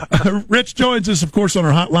Rich joins us, of course, on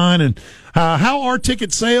our hotline. And how are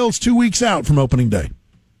ticket sales 2 weeks out from opening day?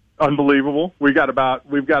 Unbelievable. We've got about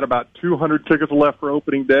 200 tickets left for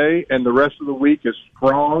opening day, and the rest of the week is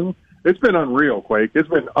strong. It's been unreal, Quake. It's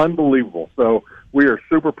been unbelievable. So we are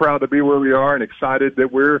super proud to be where we are and excited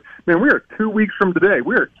that we are 2 weeks from today.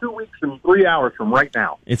 We are 2 weeks and 3 hours from right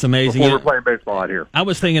now. It's amazing. Before we're playing baseball out here. I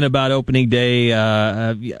was thinking about opening day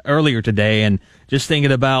earlier today, and just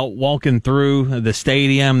thinking about walking through the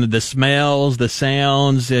stadium, the smells, the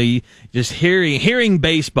sounds, just hearing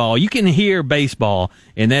baseball. You can hear baseball,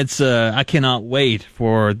 and that's I cannot wait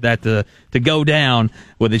for that to go down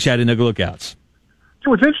with the Chattanooga Lookouts.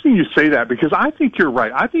 So it's interesting you say that because I think you're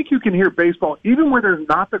right. I think you can hear baseball even when there's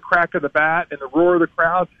not the crack of the bat and the roar of the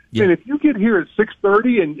crowd. Yeah. And if you get here at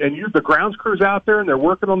 6:30 and the grounds crew's out there and they're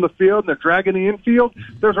working on the field and they're dragging the infield,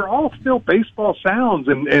 those are all still baseball sounds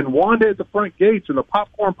and Wanda at the front gates and the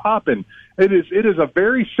popcorn popping. It is a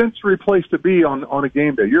very sensory place to be on a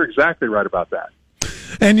game day. You're exactly right about that.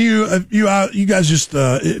 And you guys just,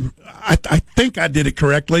 I think I did it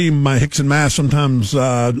correctly. My Hickson math sometimes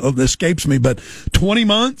escapes me, but 20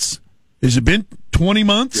 months? Has it been 20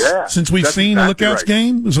 months since we've seen a Lookouts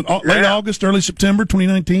game? Was it late August, early September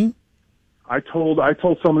 2019? I told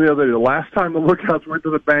someone the other day the last time the Lookouts went to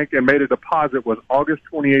the bank and made a deposit was August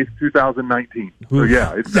 28th, 2019. So,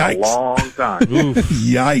 yeah, it's been a long time.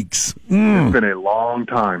 Yikes. It's been a long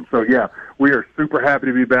time. So, yeah, we are super happy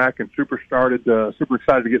to be back and super excited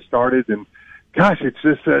to get started. And, gosh, it's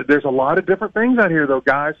just there's a lot of different things out here, though,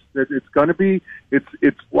 guys. It's going to be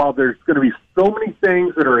 – while there's going to be so many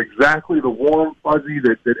things that are exactly the warm, fuzzy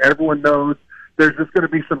that everyone knows, there's just going to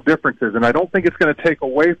be some differences, and I don't think it's going to take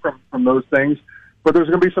away from those things. But there's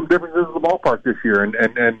going to be some differences in the ballpark this year, and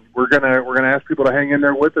we're going to ask people to hang in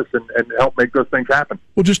there with us and help make those things happen.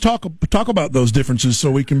 Well, just talk about those differences so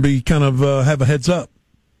we can be kind of have a heads up.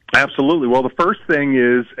 Absolutely. Well, the first thing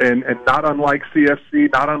is, and not unlike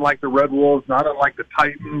CFC, not unlike the Red Wolves, not unlike the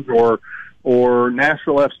Titans or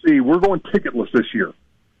Nashville FC, we're going ticketless this year.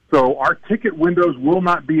 So our ticket windows will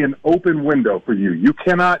not be an open window for you.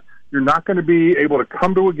 You're not going to be able to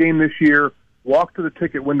come to a game this year, walk to the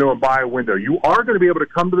ticket window and buy a window. You are going to be able to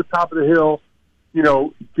come to the top of the hill,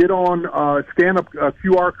 get on, scan a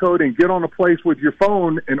QR code and get on a place with your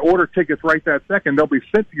phone and order tickets right that second. They'll be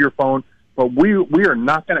sent to your phone, but we are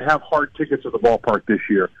not going to have hard tickets at the ballpark this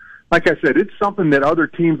year. Like I said, it's something that other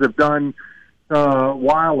teams have done a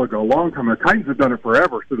while ago, a long time. The Titans have done it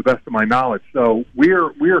forever, to the best of my knowledge. So we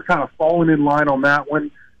are kind of falling in line on that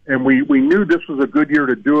one. And we knew this was a good year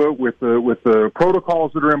to do it with the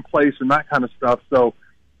protocols that are in place and that kind of stuff. So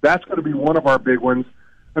that's going to be one of our big ones.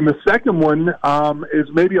 And the second one is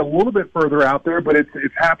maybe a little bit further out there, but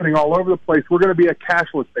it's happening all over the place. We're going to be a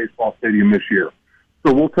cashless baseball stadium this year.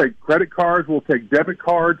 So we'll take credit cards, we'll take debit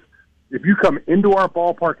cards. If you come into our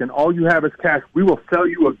ballpark and all you have is cash, we will sell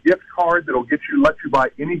you a gift card that'll let you buy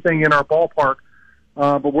anything in our ballpark.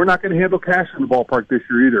 But we're not going to handle cash in the ballpark this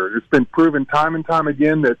year either. It's been proven time and time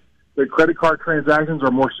again that credit card transactions are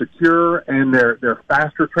more secure and they're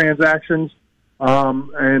faster transactions.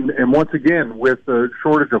 And once again, with the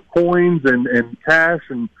shortage of coins and cash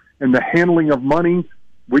and the handling of money,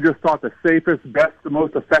 we just thought the safest, best, the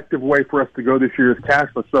most effective way for us to go this year is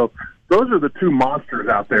cashless. So those are the two monsters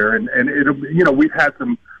out there, and we've had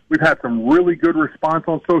some really good response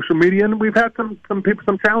on social media, and we've had some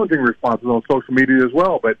challenging responses on social media as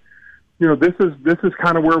well. But this is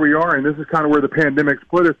kind of where we are, and this is kind of where the pandemic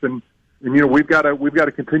split us, and we've got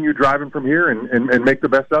to continue driving from here and make the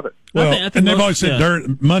best of it. Well, I think they've always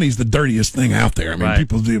said money's the dirtiest thing out there. I mean,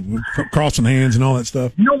 people do crossing hands and all that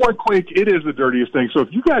stuff. You know what, Quake? It is the dirtiest thing. So if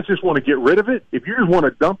you guys just want to get rid of it, if you just want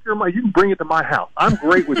to dump your money, you can bring it to my house. I'm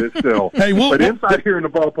great with it still. But inside here in the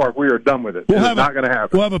ballpark, we are done with it. It's not going to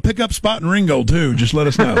happen. We'll have a pickup spot in Ringgold too. Just let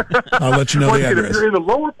us know. I'll let you know the address. If you're in the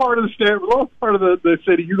lower part of the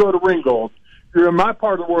city, you go to Ringgold. If you're in my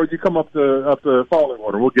part of the world, you come up the Falling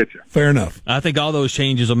Water. We'll get you. Fair enough. I think all those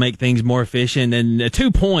changes will make things more efficient. And 2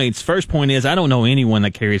 points. First point is I don't know anyone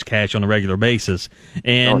that carries cash on a regular basis.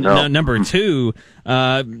 And number two,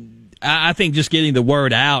 I think just getting the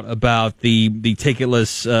word out about the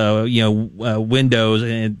ticketless windows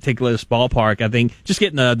and ticketless ballpark. I think just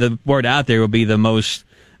getting the word out there will be the most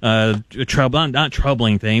not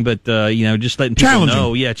troubling thing, but just letting people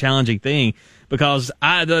know. Yeah, challenging thing. Because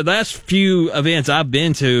the last few events I've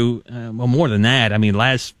been to, more than that, I mean,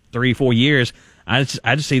 last 3-4 years, I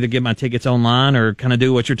just either get my tickets online or kind of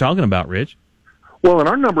do what you're talking about, Rich. Well, and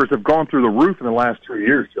our numbers have gone through the roof in the last 2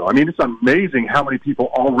 years, Joe. I mean, it's amazing how many people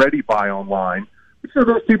already buy online. But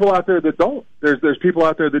there's people out there that don't. There's people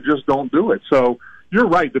out there that just don't do it. So, you're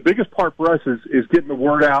right. The biggest part for us is getting the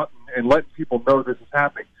word out and letting people know this is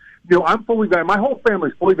happening. I'm fully vaccinated. My whole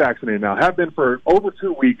family's fully vaccinated now, have been for over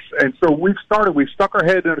 2 weeks. And so we've stuck our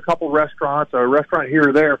head in a couple of restaurants, a restaurant here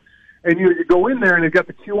or there. And you go in there and you've got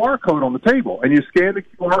the QR code on the table, and you scan the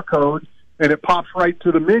QR code and it pops right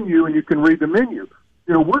to the menu and you can read the menu.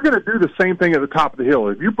 We're going to do the same thing at the top of the hill.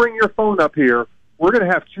 If you bring your phone up here, we're going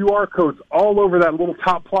to have QR codes all over that little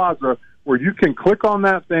top plaza where you can click on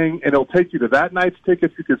that thing and it'll take you to that night's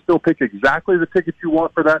tickets. You can still pick exactly the ticket you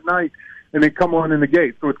want for that night and then come on in the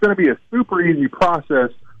gate. So it's going to be a super easy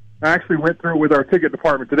process. I actually went through it with our ticket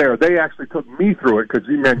department today, or they actually took me through it because,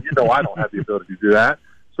 I don't have the ability to do that.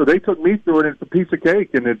 So they took me through it, and it's a piece of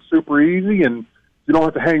cake, and it's super easy, and you don't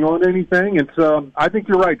have to hang on to anything. It's I think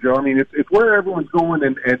you're right, Joe. I mean, it's where everyone's going,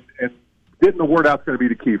 and getting the word out is going to be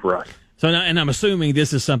the key for us. So, and I'm assuming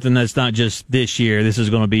this is something that's not just this year. This is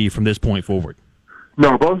going to be from this point forward.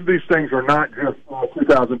 No, both of these things are not just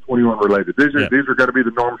 2021 related. These are going to be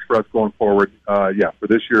the norms for us going forward, for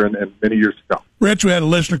this year and many years to come. Rich, we had a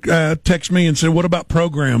listener text me and said, what about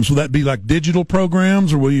programs? Will that be like digital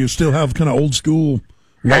programs, or will you still have kind of old school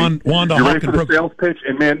Wanda you ready for the sales pitch?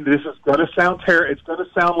 And, man, this is going to sound terrible. It's going to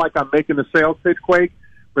sound like I'm making the sales pitch, Quake,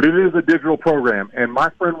 but it is a digital program. And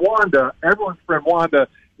my friend Wanda, everyone's friend Wanda,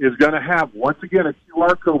 is going to have, once again, a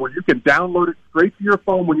QR code where you can download it straight to your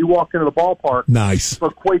phone when you walk into the ballpark. Nice.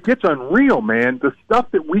 But, Quake, it's unreal, man. The stuff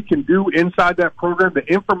that we can do inside that program, the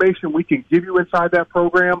information we can give you inside that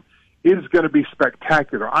program, it is going to be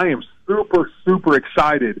spectacular. I am super, super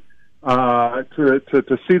excited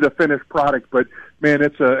to see the finished product. But, man,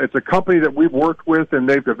 it's a company that we've worked with, and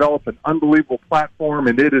they've developed an unbelievable platform,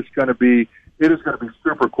 and it is going to be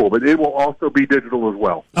super cool, but it will also be digital as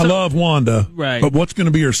well. I love Wanda, right? But what's going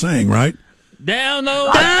to be her saying, right?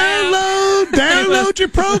 Download your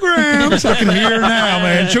programs. I can hear her now,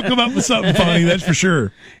 man. She'll come up with something funny, that's for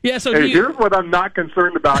sure. Yeah. So here's what I'm not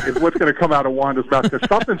concerned about is what's going to come out of Wanda's mouth, because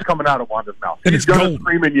something's coming out of Wanda's mouth. And She's going to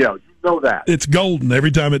scream and yell. You know that. It's golden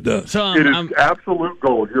every time it does. So it is absolute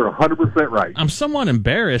gold. You're 100% right. I'm somewhat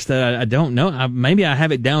embarrassed that I don't know. Maybe I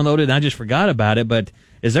have it downloaded and I just forgot about it, but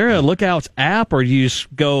is there a Lookouts app, or do you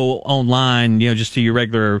just go online, just to your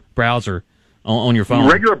regular browser on your phone?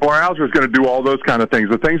 The regular browser is going to do all those kind of things.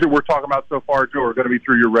 The things that we're talking about so far, Joe, are going to be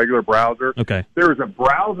through your regular browser. Okay. There's a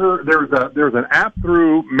browser. There's an app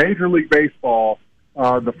through Major League Baseball,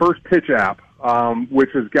 the First Pitch app,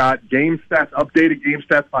 which has got game stats, updated game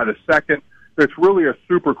stats by the second. It's really a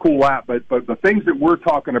super cool app. But the things that we're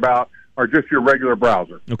talking about are just your regular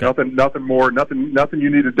browser. Okay. Nothing more, nothing you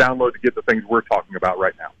need to download to get the things we're talking about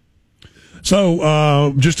right now.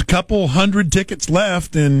 So, just a couple hundred tickets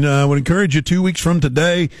left, and I would encourage you 2 weeks from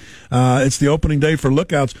today. It's the opening day for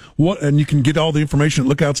Lookouts. And you can get all the information at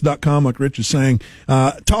lookouts.com, like Rich is saying.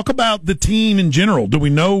 Talk about the team in general. Do we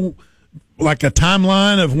know, like, a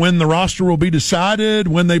timeline of when the roster will be decided,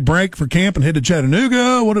 when they break for camp and head to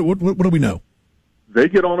Chattanooga? What do we know? They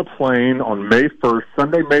get on a plane on May 1st,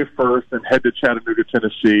 Sunday, May 1st, and head to Chattanooga,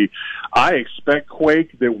 Tennessee. I expect,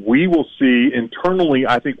 Quake, that we will see internally,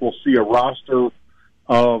 I think we'll see a roster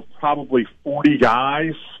of probably 40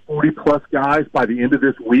 plus guys by the end of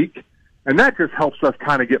this week. And that just helps us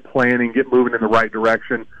kind of get planning, get moving in the right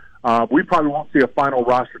direction. We probably won't see a final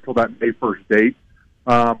roster till that May 1st date.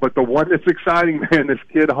 But the one that's exciting, man, this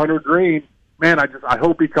kid, Hunter Green, man, I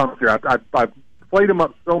hope he comes here. I've played him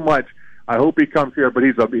up so much. I hope he comes here, but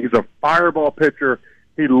he's a fireball pitcher.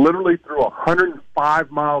 He literally threw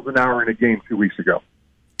 105 miles an hour in a game 2 weeks ago.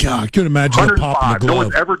 God, I could imagine a pop in the glove. No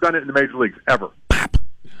one's ever done it in the major leagues, ever. Pop.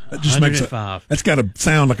 That just makes that's got to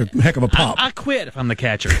sound like a heck of a pop. I quit if I'm the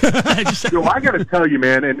catcher. I got to tell you,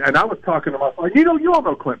 man, and I was talking to my son. You all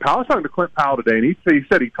know Clint Powell. I was talking to Clint Powell today, and he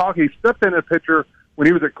said he stepped in a pitcher when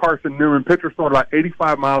he was at Carson Newman. Pitcher throwing about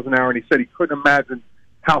 85 miles an hour, and he said he couldn't imagine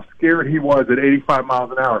how scared he was at 85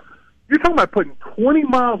 miles an hour. You're talking about putting 20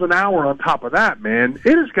 miles an hour on top of that, man.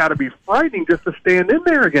 It has got to be frightening just to stand in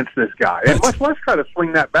there against this guy, and much less try to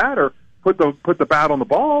swing that bat or put the bat on the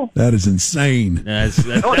ball. That is insane. That's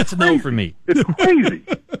a no for me. It's crazy.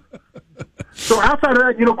 So outside of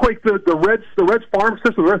that, Quake, the Reds farm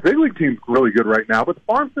system, the Reds big league team's really good right now, but the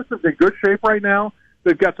farm system's in good shape right now.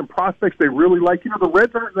 They've got some prospects they really like. The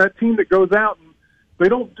Reds aren't that team that goes out and they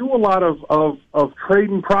don't do a lot of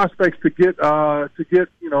trading prospects to get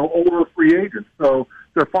older free agents. So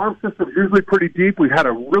their farm system's usually pretty deep. We've had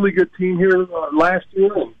a really good team here last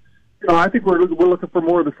year, and I think we're looking for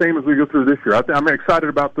more of the same as we go through this year. I'm excited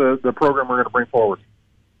about the program we're going to bring forward.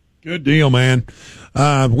 Good deal, man.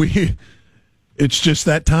 It's just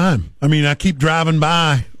that time. I mean, I keep driving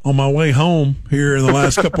by on my way home here in the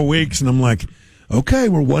last couple of weeks, and I'm like, okay,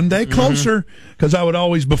 we're one day closer. Because I would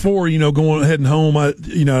always, before, going heading home,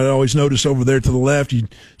 I'd always notice over there to the left, you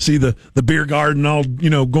see the beer garden all,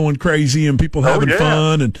 going crazy and people having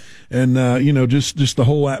fun and just the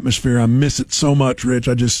whole atmosphere. I miss it so much, Rich.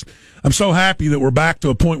 I'm so happy that we're back to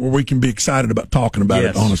a point where we can be excited about talking about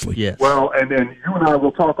it, honestly. Yes. Well, and then you and I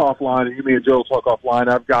will talk offline, and me and Joe will talk offline.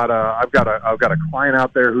 I've got a client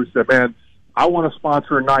out there who said, man, I want to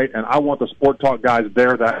sponsor a night, and I want the Sport Talk guys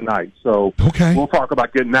there that night. So we'll talk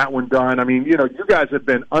about getting that one done. I mean, you guys have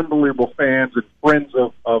been unbelievable fans and friends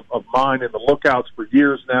of mine in the Lookouts for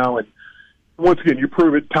years now. And once again, you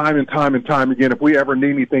prove it time and time and time again. If we ever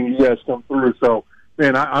need anything, you guys come through. So,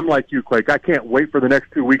 man, I'm like you, Quake. I can't wait for the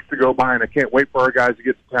next 2 weeks to go by, and I can't wait for our guys to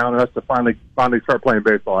get to town and us to finally start playing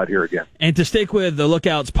baseball out here again. And to stick with the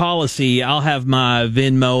Lookouts policy, I'll have my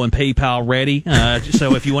Venmo and PayPal ready,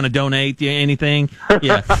 so if you want to donate anything,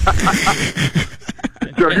 yeah.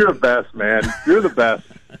 Joe, you're the best, man. You're the best.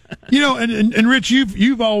 And Rich,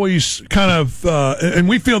 you've always kind of, and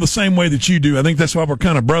we feel the same way that you do. I think that's why we're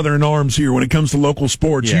kind of brother in arms here when it comes to local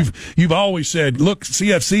sports. Yeah. You've always said, look,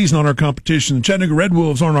 CFC's not our competition. The Chattanooga Red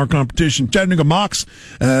Wolves aren't our competition. Chattanooga Mocs,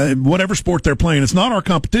 whatever sport they're playing, it's not our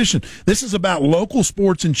competition. This is about local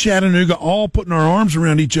sports in Chattanooga, all putting our arms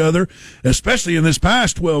around each other, especially in this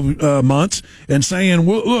past 12 months, and saying,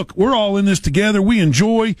 well, look, we're all in this together. We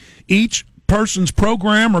enjoy each person's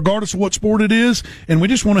program, regardless of what sport it is, and we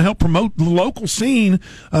just want to help promote the local scene,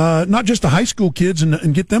 not just the high school kids,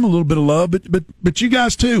 and get them a little bit of love, but you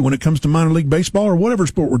guys too, when it comes to minor league baseball or whatever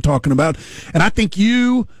sport we're talking about. And I think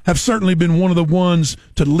you have certainly been one of the ones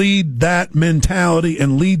to lead that mentality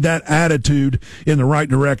and lead that attitude in the right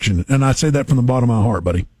direction. And I say that from the bottom of my heart,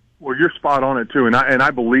 buddy. Well, you're spot on it too, and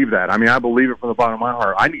I believe that. I mean, I believe it from the bottom of my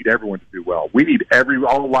heart. I need everyone to do well. We need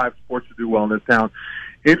all live sports to do well in this town.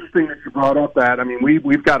 Interesting that you brought up that. I mean,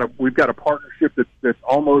 we've got a partnership that's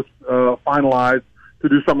almost finalized to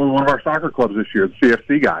do something with one of our soccer clubs this year, the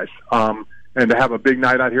CFC guys, and to have a big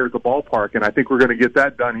night out here at the ballpark. And I think we're going to get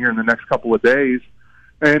that done here in the next couple of days.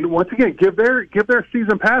 And once again, give their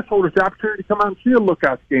season pass holders the opportunity to come out and see a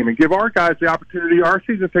Lookouts game, and give our guys the opportunity, our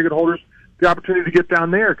season ticket holders, the opportunity to get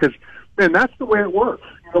down there. Because, man, that's the way it works.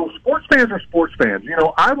 Sports fans are sports fans.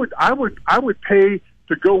 I would pay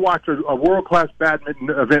to go watch a world-class badminton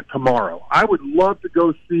event tomorrow. I would love to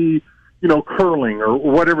go see, curling or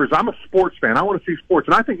whatever it is. I'm a sports fan. I want to see sports,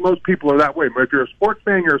 and I think most people are that way. But if you're a sports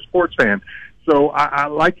fan, you're a sports fan. So I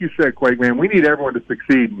like you said, Quake, man, we need everyone to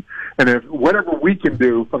succeed. And if whatever we can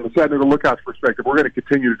do from the Chattanooga Lookouts perspective, we're going to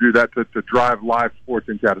continue to do that to drive live sports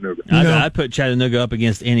in Chattanooga. I'd put Chattanooga up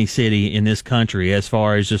against any city in this country as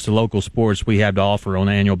far as just the local sports we have to offer on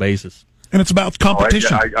an annual basis. And it's about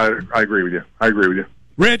competition. I agree with you.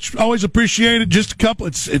 Rich, always appreciate it. Just a couple.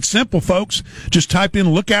 It's simple, folks. Just type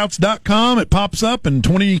in lookouts.com. It pops up, and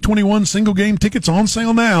 2021 single game tickets on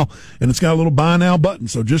sale now. And it's got a little buy now button.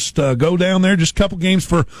 So just go down there. Just a couple games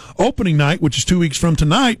for opening night, which is 2 weeks from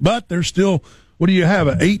tonight. But there's still, what do you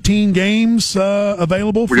have, 18 games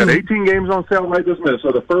available? We got 18 games on sale right this minute.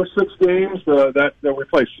 So the first 6 games that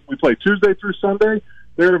we play Tuesday through Sunday,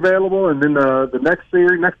 they're available. And then the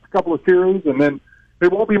next couple of series, and then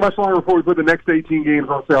it won't be much longer before we put the next 18 games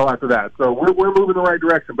on sale after that. So we're moving the right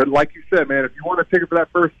direction. But like you said, man, if you want a ticket for that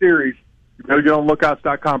first series, you better get on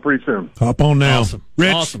lookouts.com pretty soon. Hop on now. Awesome.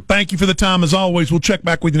 Rich, Thank you for the time as always. We'll check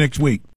back with you next week.